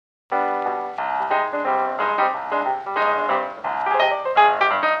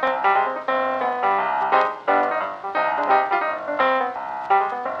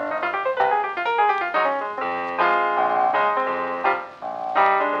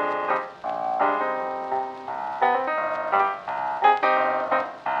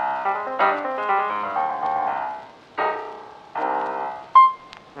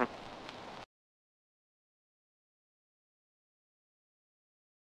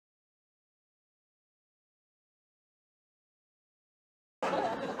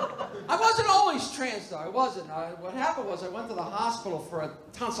trans, though. I wasn't. What happened was I went to the hospital for a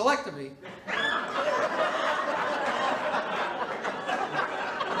tonsillectomy.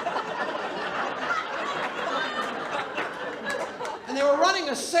 And they were running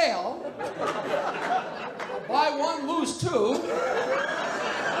a sale. Buy one, lose two.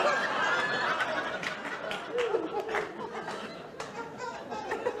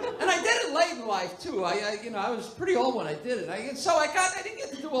 And I did it late in life too. I was pretty old when I did it. I didn't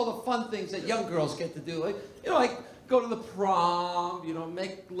get to do all the fun things that young girls get to do. Like, like go to the prom,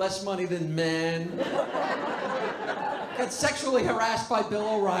 make less money than men. Got sexually harassed by Bill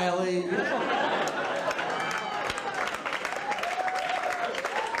O'Reilly.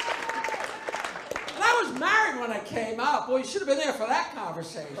 Married when I came out. Boy, you should have been there for that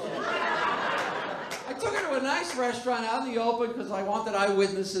conversation. I took her to a nice restaurant out in the open because I wanted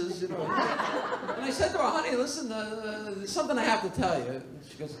eyewitnesses, And I said to her, honey, listen, there's something I have to tell you. And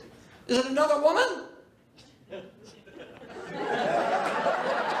she goes, is it another woman? Yeah,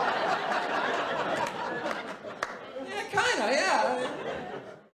 kind of, yeah.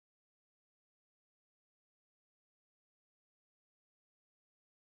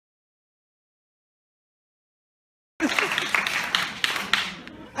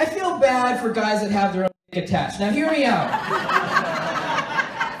 I feel bad for guys that have their own dick attached. Now hear me out.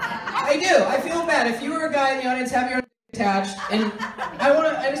 I do. I feel bad. If you were a guy in the audience, have your own dick attached, and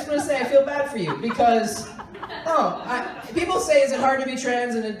I just want to say I feel bad for you because, people say is it hard to be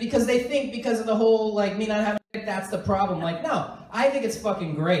trans, and because they think because of the whole me not having a dick, that's the problem. No, I think it's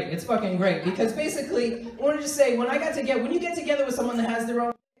fucking great. It's fucking great because basically, I want to just say when you get together with someone that has their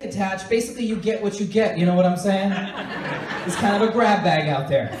own attached, basically you get what you get, you know what I'm saying? It's kind of a grab bag out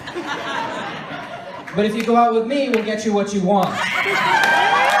there. But if you go out with me, we'll get you what you want.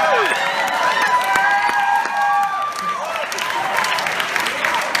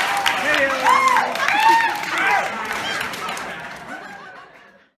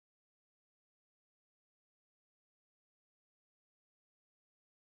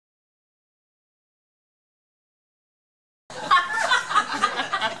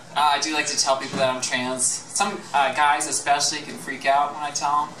 I do like to tell people that I'm trans. Some guys especially can freak out when I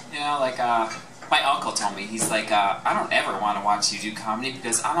tell them, my uncle told me, he's like, I don't ever want to watch you do comedy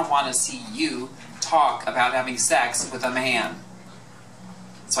because I don't want to see you talk about having sex with a man.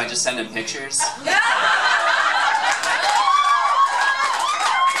 So I just send him pictures.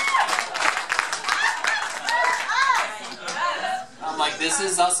 I'm like, this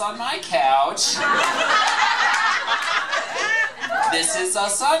is us on my couch. This is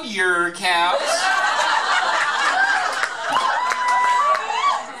us on your couch.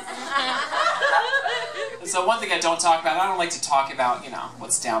 So one thing I don't talk about, I don't like to talk about,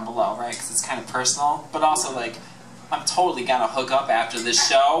 what's down below, right? Because it's kind of personal. But also, I'm totally gonna hook up after this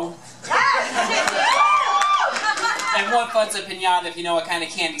show. And one fun's a pinata if you know what kind of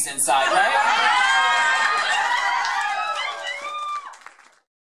candy's inside, right?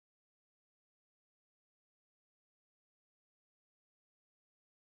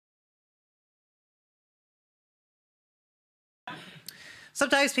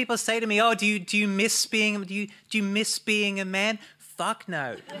 Sometimes people say to me, "Oh, do you miss being a man?" Fuck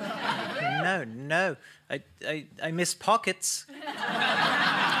no, no. I miss pockets.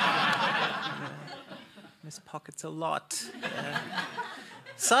 Miss pockets a lot.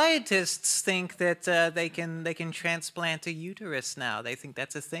 Scientists think that they can transplant a uterus now. They think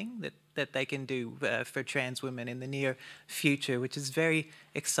that's a thing that they can do for trans women in the near future, which is very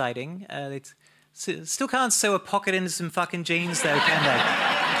exciting. Still can't sew a pocket into some fucking jeans though, can they?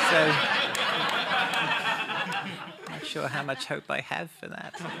 So, not sure how much hope I have for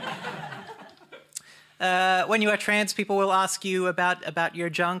that. When you are trans, people will ask you about your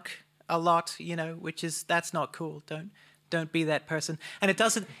junk a lot, that's not cool. Don't be that person. And it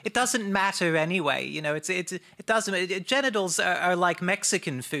doesn't matter anyway, it doesn't. Genitals are like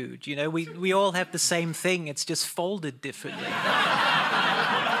Mexican food, we all have the same thing, it's just folded differently.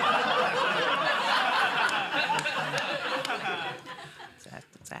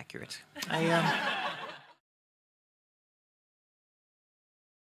 That's accurate.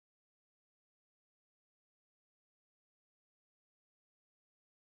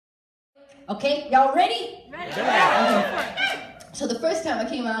 Okay, y'all ready? Ready. Okay. So the first time I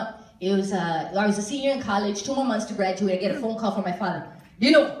came out, it was I was a senior in college, 2 more months to graduate. I get a phone call from my father.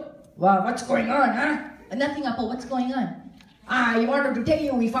 Well, what's going on, huh? Nothing, Appa, what's going on? He wanted to tell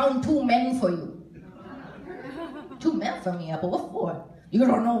you we found 2 men for you. 2 men for me, Appa, what for? You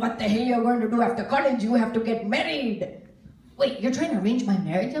don't know what the hell you're going to do after college. You have to get married. Wait, you're trying to arrange my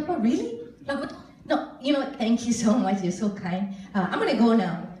marriage, Appa? Really? No, thank you so much. You're so kind. I'm going to go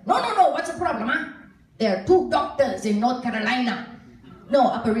now. No, what's the problem, huh? There are 2 doctors in North Carolina.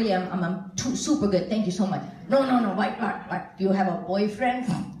 No, Appa, really, I'm super good. Thank you so much. No, what? Do you have a boyfriend?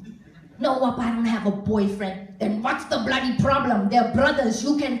 No, Appa, I don't have a boyfriend. Then what's the bloody problem? They're brothers.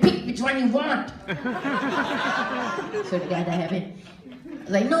 You can pick which one you want. So the guy that have it. I was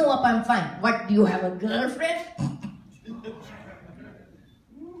like, no, Appa, I'm fine. What, do you have a girlfriend?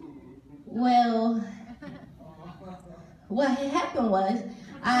 Well, what happened was,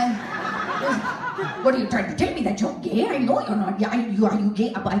 what are you trying to tell me, that you're gay? I know you're not gay. Are you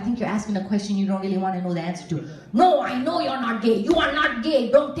gay? But I think you're asking a question you don't really want to know the answer to. No, I know you're not gay. You are not gay.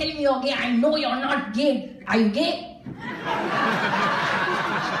 Don't tell me you're gay. I know you're not gay. Are you gay?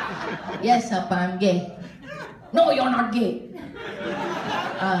 Yes, Appa, I'm gay. No, you're not gay.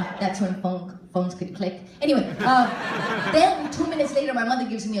 That's when phones could click. Anyway, then 2 minutes later, my mother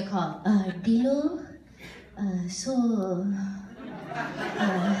gives me a call. Dilo,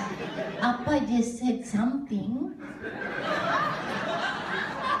 Appa just said something.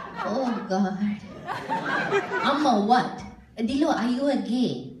 Oh, God. Amma, what? Dilo, are you a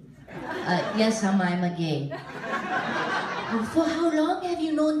gay? Yes, Amma, I'm a gay. For how long have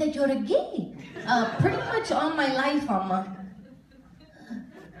you known that you're a gay? Pretty much all my life, Amma.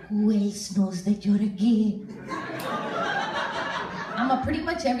 Who else knows that you're a gay? Amma, pretty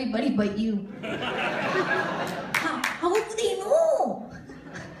much everybody but you. How do they know?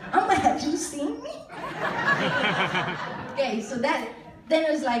 Amma, have you seen me? Okay, so then it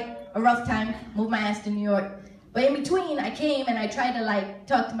was like a rough time, moved my ass to New York. But in between, I came and I tried to like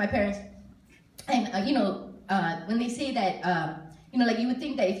talk to my parents. And when they say that, like you would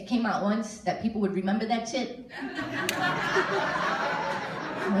think that if you came out once, that people would remember that shit.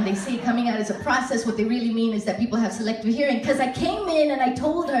 When they say coming out is a process, what they really mean is that people have selective hearing. Because I came in and I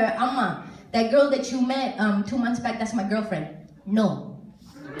told her, Amma, that girl that you met 2 months back, that's my girlfriend. No.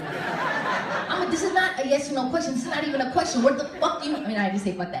 Amma, this is not a yes or no question. This is not even a question. What the fuck do you mean? I mean, I didn't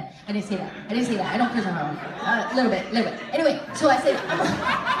say fuck that. I didn't say that. I don't curse on my own. A little bit. Anyway, so I said, Amma,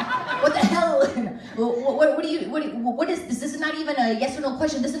 what the hell? What is this? This is not even a yes or no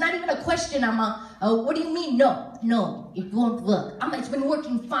question. This is not even a question, Amma. What do you mean? No, it won't work. Amma, it's been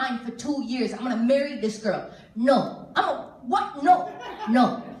working fine for 2 years. I'm gonna marry this girl. No. Amma, what? No.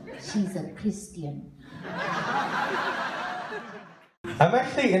 She's a Christian. I'm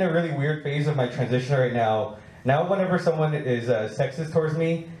actually in a really weird phase of my transition right now. Now whenever someone is sexist towards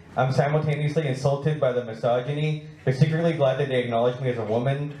me, I'm simultaneously insulted by the misogyny, but secretly glad that they acknowledge me as a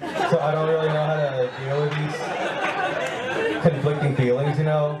woman, so I don't really know how to deal with these conflicting feelings, you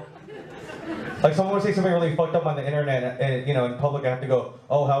know? Like someone would say something really fucked up on the internet, and in public I have to go,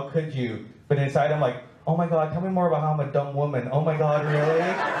 oh, how could you? But inside I'm like, oh my God, tell me more about how I'm a dumb woman. Oh my God, really?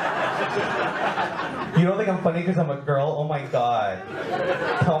 You don't think I'm funny because I'm a girl? Oh my God.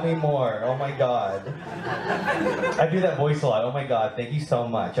 Tell me more. Oh my God. I do that voice a lot. Oh my God, thank you so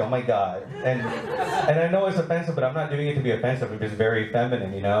much. Oh my God. And I know it's offensive, but I'm not doing it to be offensive. I'm just very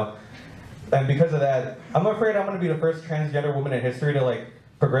feminine, you know? And because of that, I'm afraid I'm going to be the first transgender woman in history to like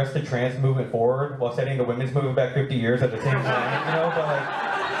progress the trans movement forward while setting the women's movement back 50 years at the same time, you know? But like,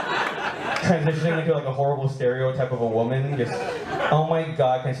 transitioning into like a horrible stereotype of a woman, just, oh my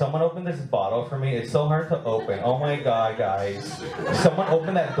God, can someone open this bottle for me? It's so hard to open. Oh my God, guys. Someone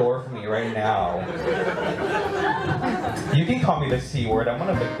open that door for me right now. You can call me the C word, I'm one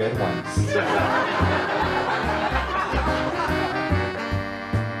of the good ones.